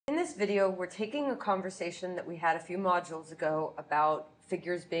this video, we're taking a conversation that we had a few modules ago about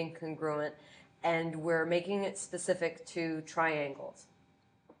figures being congruent, and we're making it specific to triangles.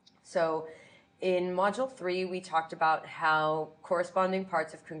 So in Module 3, we talked about how corresponding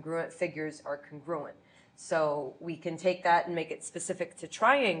parts of congruent figures are congruent. So we can take that and make it specific to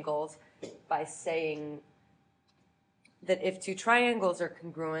triangles by saying that if two triangles are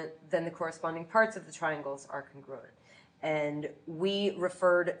congruent, then the corresponding parts of the triangles are congruent. And we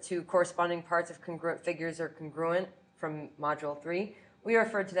referred to corresponding parts of congruent figures are congruent from Module 3. We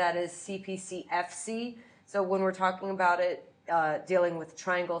referred to that as Cpctc. So when we're talking about it, dealing with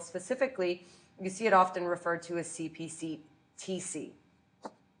triangles specifically, you see it often referred to as Cpctc.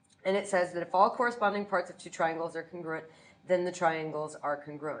 And it says that if all corresponding parts of two triangles are congruent, then the triangles are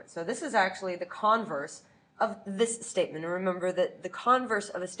congruent. So this is actually the converse of this statement. And remember that the converse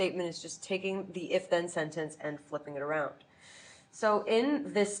of a statement is just taking the if-then sentence and flipping it around. So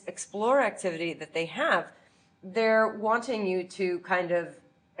in this explore activity that they have, they're wanting you to kind of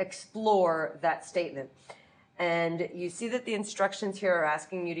explore that statement. And you see that the instructions here are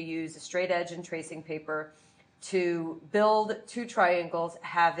asking you to use a straight edge and tracing paper to build two triangles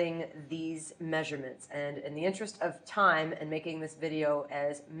having these measurements. And in the interest of time and making this video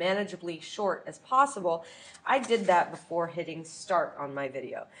as manageably short as possible, I did that before hitting start on my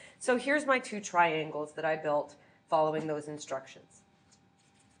video. So here's my two triangles that I built following those instructions.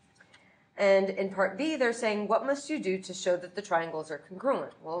 And in part B, they're saying, what must you do to show that the triangles are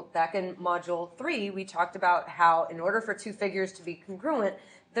congruent? Well, back in Module 3, we talked about how in order for two figures to be congruent,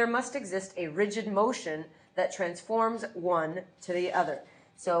 there must exist a rigid motion that transforms one to the other.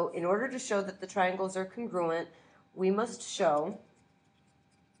 So in order to show that the triangles are congruent, we must show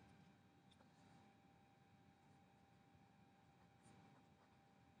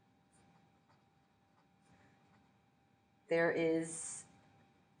there is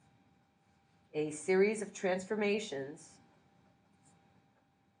a series of transformations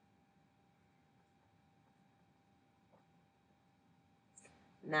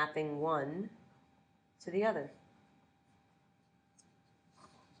mapping one to the other.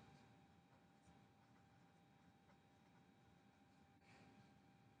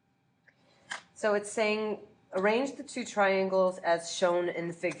 So it's saying arrange the two triangles as shown in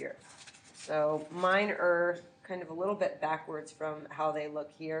the figure. So mine are kind of a little bit backwards from how they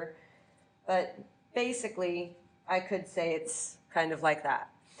look here, but basically I could say it's kind of like that.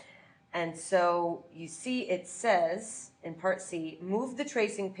 And so you see it says in part C, move the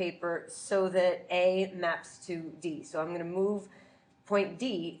tracing paper so that A maps to D. So I'm going to move point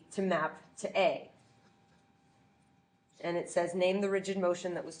D to map to A. And it says name the rigid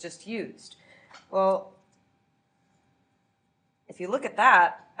motion that was just used. Well, if you look at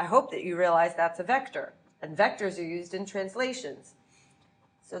that, I hope that you realize that's a vector. And vectors are used in translations.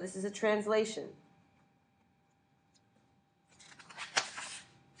 So this is a translation.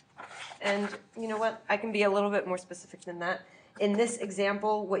 And you know what? I can be a little bit more specific than that. In this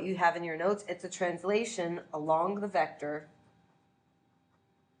example, what you have in your notes, it's a translation along the vector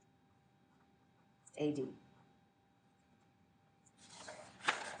AD.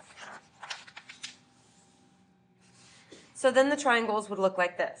 So then the triangles would look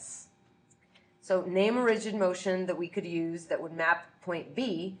like this. So name a rigid motion that we could use that would map point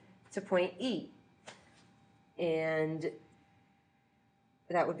B to point E. And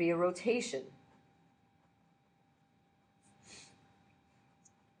that would be a rotation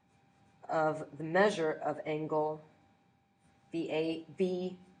of the measure of angle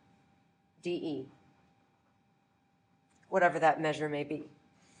BDE, whatever that measure may be.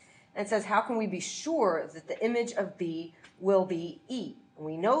 And it says, how can we be sure that the image of B will be E? And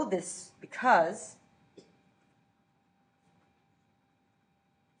we know this because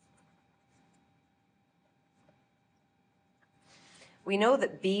we know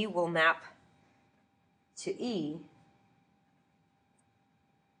that B will map to E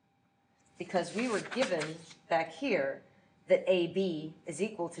because we were given back here that AB is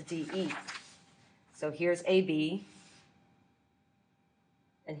equal to DE. So here's AB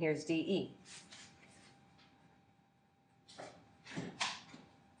and here's DE.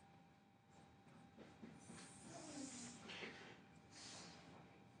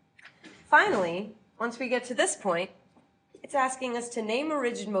 Finally, once we get to this point, it's asking us to name a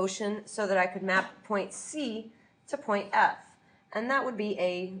rigid motion so that I could map point C to point F, and that would be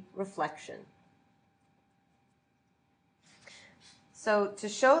a reflection. So to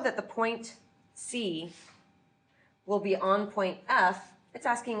show that the point C will be on point F, it's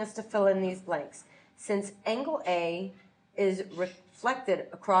asking us to fill in these blanks. Since angle A is reflected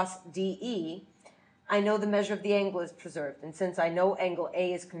across DE, I know the measure of the angle is preserved. And since I know angle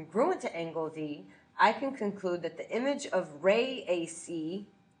A is congruent to angle D, I can conclude that the image of ray AC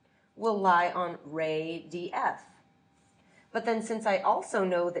will lie on ray DF. But then since I also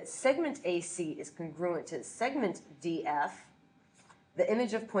know that segment AC is congruent to segment DF, the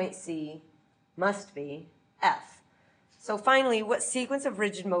image of point C must be F. So finally, what sequence of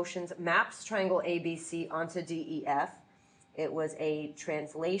rigid motions maps triangle ABC onto DEF? It was a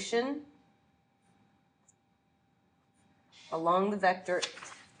translation along the vector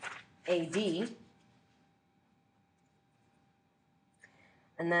AD,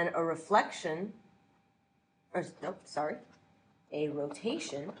 and then a reflection, or nope, sorry, a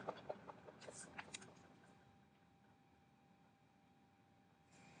rotation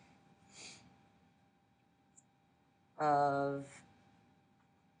of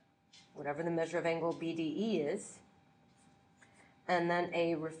whatever the measure of angle BDE is, and then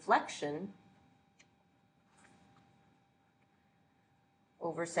a reflection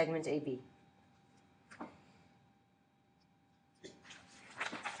over segment AB.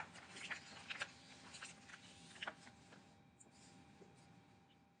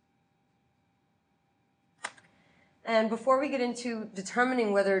 And before we get into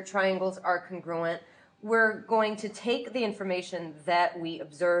determining whether triangles are congruent, we're going to take the information that we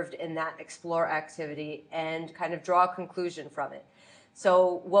observed in that explore activity and kind of draw a conclusion from it.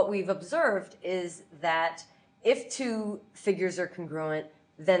 So what we've observed is that if two figures are congruent,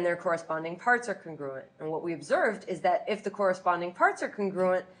 then their corresponding parts are congruent. And what we observed is that if the corresponding parts are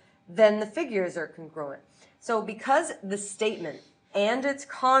congruent, then the figures are congruent. So because the statement and its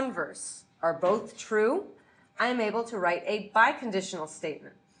converse are both true, I am able to write a biconditional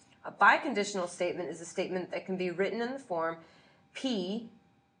statement. A biconditional statement is a statement that can be written in the form P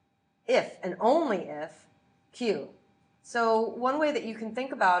if and only if Q. So one way that you can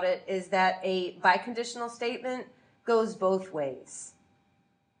think about it is that a biconditional statement goes both ways.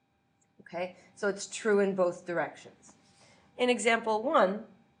 Okay, so it's true in both directions. In example 1,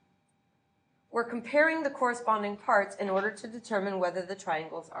 we're comparing the corresponding parts in order to determine whether the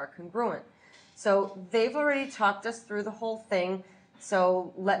triangles are congruent. So they've already talked us through the whole thing,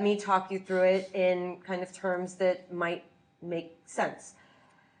 so let me talk you through it in kind of terms that might make sense.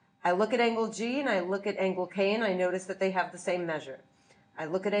 I look at angle G and I look at angle K and I notice that they have the same measure. I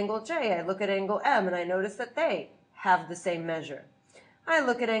look at angle J, I look at angle M and I notice that they have the same measure. I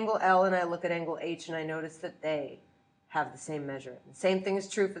look at angle L and I look at angle H and I notice that they have the same measure. The same thing is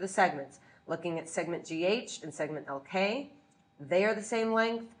true for the segments. Looking at segment GH and segment LK, they are the same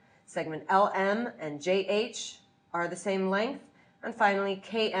length. Segment LM and JH are the same length. And finally,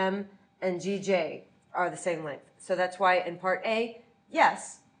 KM and GJ are the same length. So that's why in part A,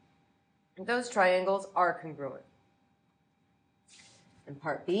 yes, those triangles are congruent. In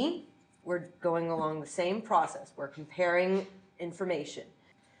part B, we're going along the same process. We're comparing information.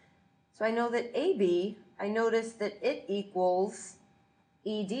 So I know that AB, I notice that it equals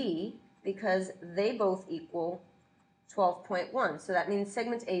ED because they both equal 12.1. So that means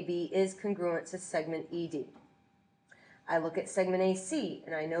segment AB is congruent to segment ED. I look at segment AC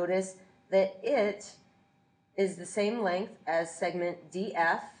and I notice that it is the same length as segment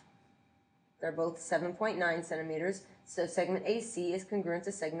DF. They're both 7.9 centimeters, so segment AC is congruent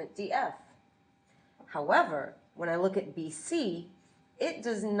to segment DF. However, when I look at BC, it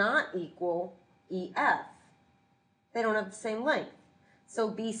does not equal EF. They don't have the same length. So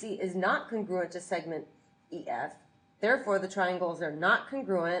BC is not congruent to segment EF. Therefore, the triangles are not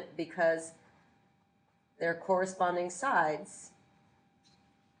congruent because their corresponding sides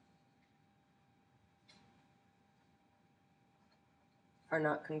are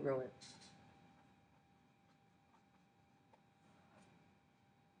not congruent.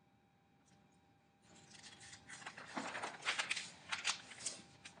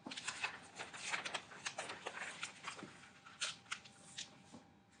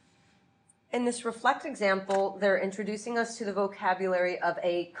 In this reflect example, they're introducing us to the vocabulary of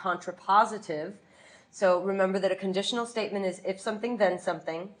a contrapositive. So remember that a conditional statement is if something, then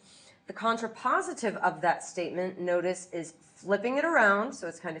something. The contrapositive of that statement, notice, is flipping it around, so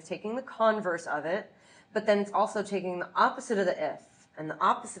it's kind of taking the converse of it, but then it's also taking the opposite of the if and the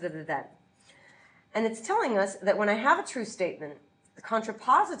opposite of the then. And it's telling us that when I have a true statement, the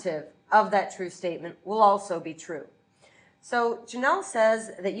contrapositive of that true statement will also be true. So Janelle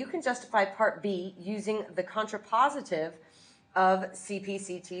says that you can justify part B using the contrapositive of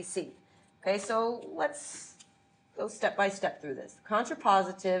Cpctc. Okay, so let's go step by step through this.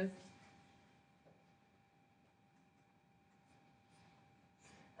 Contrapositive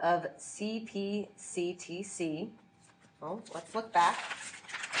of Cpctc. Well, let's look back.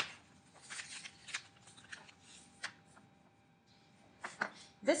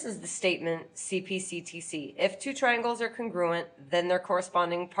 This is the statement Cpctc. If two triangles are congruent, then their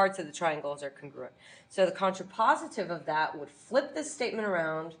corresponding parts of the triangles are congruent. So the contrapositive of that would flip this statement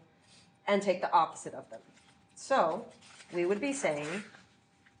around and take the opposite of them. So we would be saying,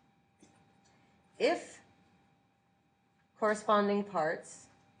 if corresponding parts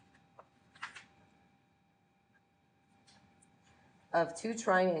of two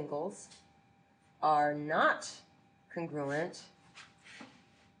triangles are not congruent,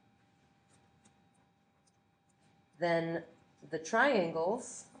 then the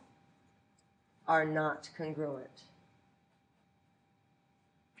triangles are not congruent.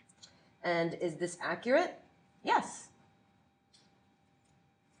 And is this accurate? Yes.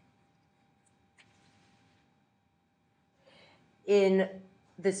 In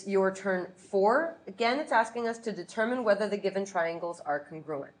this your turn 4, again, it's asking us to determine whether the given triangles are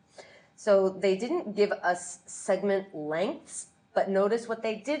congruent. So they didn't give us segment lengths, but notice what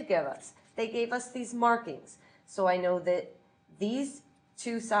they did give us. They gave us these markings. So I know that these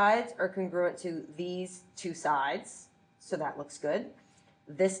two sides are congruent to these two sides, so that looks good.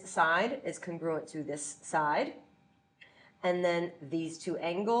 This side is congruent to this side. And then these two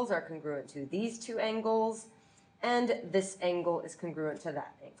angles are congruent to these two angles. And this angle is congruent to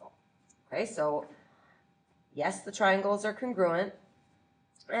that angle. Okay, so yes, the triangles are congruent.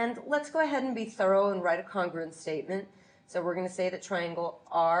 And let's go ahead and be thorough and write a congruent statement. So we're going to say that triangle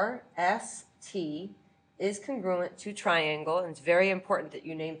RST is congruent to triangle. And it's very important that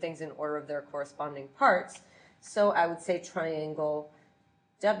you name things in order of their corresponding parts. So I would say triangle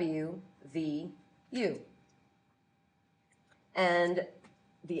WVU. And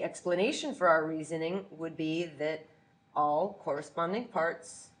the explanation for our reasoning would be that all corresponding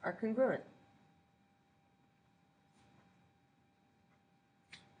parts are congruent.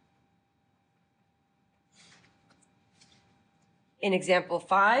 In example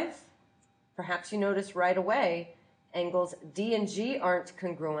 5, perhaps you notice right away, angles D and G aren't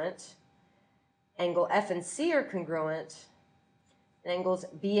congruent, angle F and C are congruent, and angles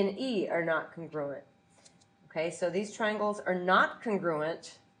B and E are not congruent. Okay, so these triangles are not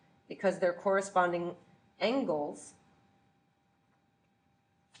congruent because their corresponding angles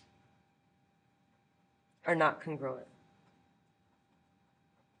are not congruent.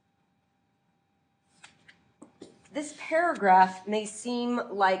 This paragraph may seem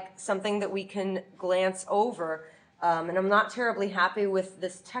like something that we can glance over, and I'm not terribly happy with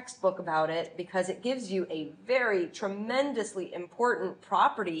this textbook about it because it gives you a very tremendously important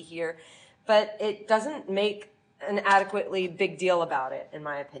property here, but it doesn't make an adequately big deal about it, in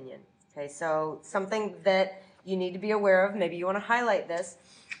my opinion. Okay, so something that you need to be aware of, maybe you want to highlight this.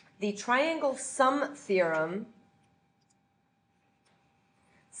 The Triangle Sum Theorem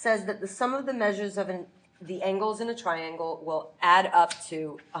says that the sum of the measures of the angles in a triangle will add up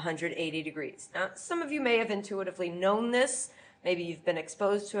to 180 degrees. Now, some of you may have intuitively known this. Maybe you've been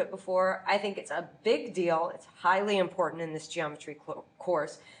exposed to it before. I think it's a big deal. It's highly important in this geometry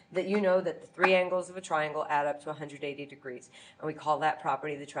course that you know that the three angles of a triangle add up to 180 degrees. And we call that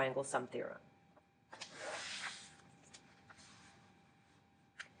property the Triangle Sum Theorem.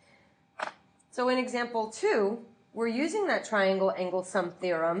 So in example 2, we're using that triangle angle sum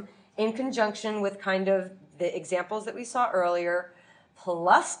theorem in conjunction with kind of the examples that we saw earlier,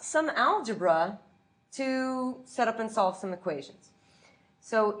 plus some algebra to set up and solve some equations.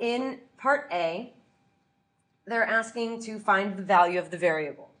 So in part A, they're asking to find the value of the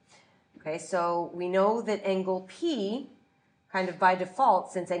variable. Okay, so we know that angle P, kind of by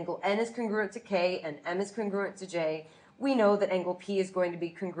default, since angle N is congruent to K and M is congruent to J, we know that angle P is going to be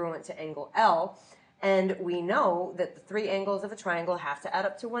congruent to angle L. And we know that the three angles of a triangle have to add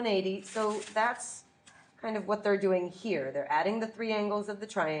up to 180. So that's kind of what they're doing here. They're adding the three angles of the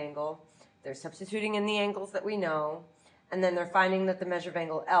triangle. They're substituting in the angles that we know. And then they're finding that the measure of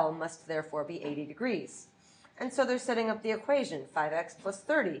angle L must therefore be 80 degrees. And so they're setting up the equation. 5x plus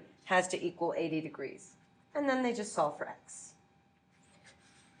 30 has to equal 80 degrees. And then they just solve for x.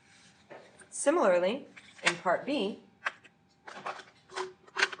 Similarly, in part B,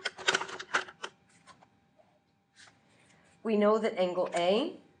 we know that angle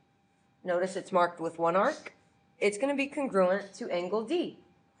A, notice it's marked with one arc, it's going to be congruent to angle D.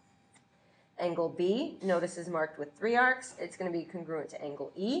 Angle B, notice is marked with 3 arcs, it's going to be congruent to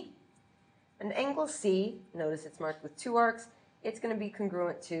angle E. And angle C, notice it's marked with 2 arcs, it's going to be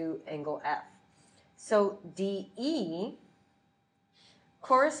congruent to angle F. So DE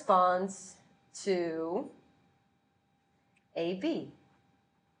corresponds to AB.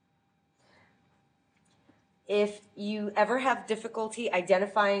 If you ever have difficulty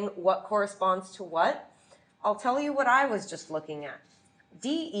identifying what corresponds to what, I'll tell you what I was just looking at.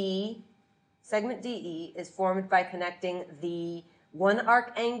 DE, segment DE, is formed by connecting the 1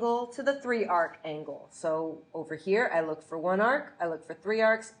 arc angle to the 3 arc angle. So over here, I look for 1 arc, I look for 3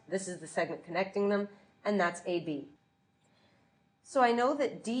 arcs. This is the segment connecting them, and that's AB. So I know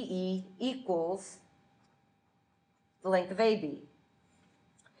that DE equals the length of AB.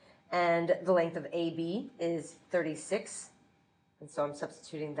 And the length of AB is 36, and so I'm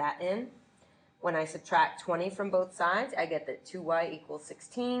substituting that in. When I subtract 20 from both sides, I get that 2y equals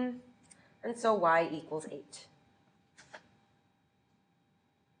 16, and so y equals 8.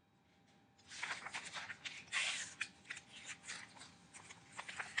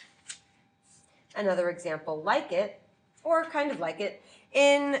 Another example like it, or kind of like it,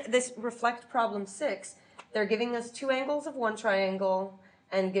 in this reflect problem 6, they're giving us 2 angles of one triangle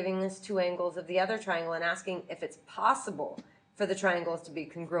and giving us 2 angles of the other triangle and asking if it's possible for the triangles to be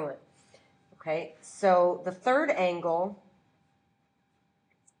congruent. Okay, so the third angle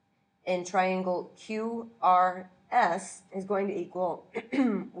in triangle QRS is going to equal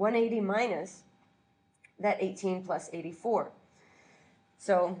 180 minus that 18 plus 84.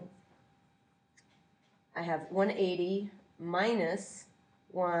 So I have 180 minus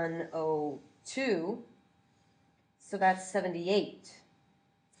 102, so that's 78.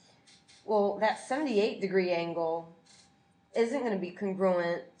 Well, that 78-degree angle isn't going to be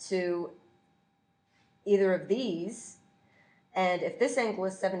congruent to either of these. And if this angle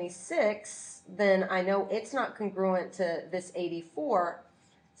is 76, then I know it's not congruent to this 84.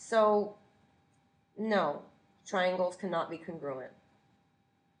 So, no, triangles cannot be congruent.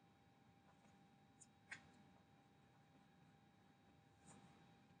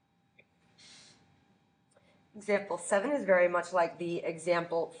 Example 7 is very much like the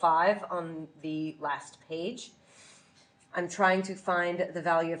example 5 on the last page. I'm trying to find the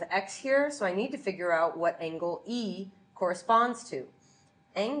value of x here, so I need to figure out what angle E corresponds to.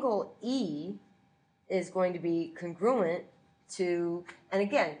 Angle E is going to be congruent to, and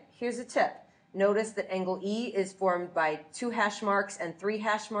again, here's a tip. Notice that angle E is formed by 2 hash marks and 3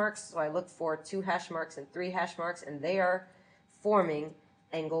 hash marks, so I look for 2 hash marks and 3 hash marks, and they are forming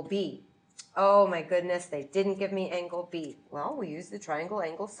angle B. Oh my goodness, they didn't give me angle B. Well, we use the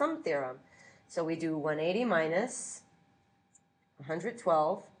triangle sum theorem. So we do 180 minus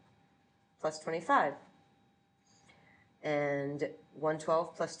 112 plus 25. And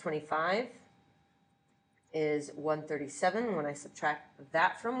 112 plus 25 is 137. When I subtract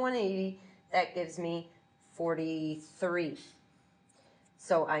that from 180, that gives me 43.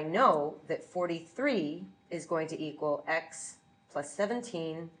 So I know that 43 is going to equal x plus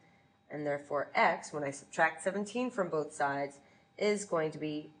 17, and therefore x, when I subtract 17 from both sides, is going to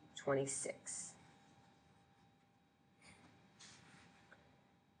be 26.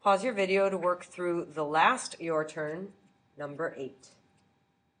 Pause your video to work through the last your turn, number 8.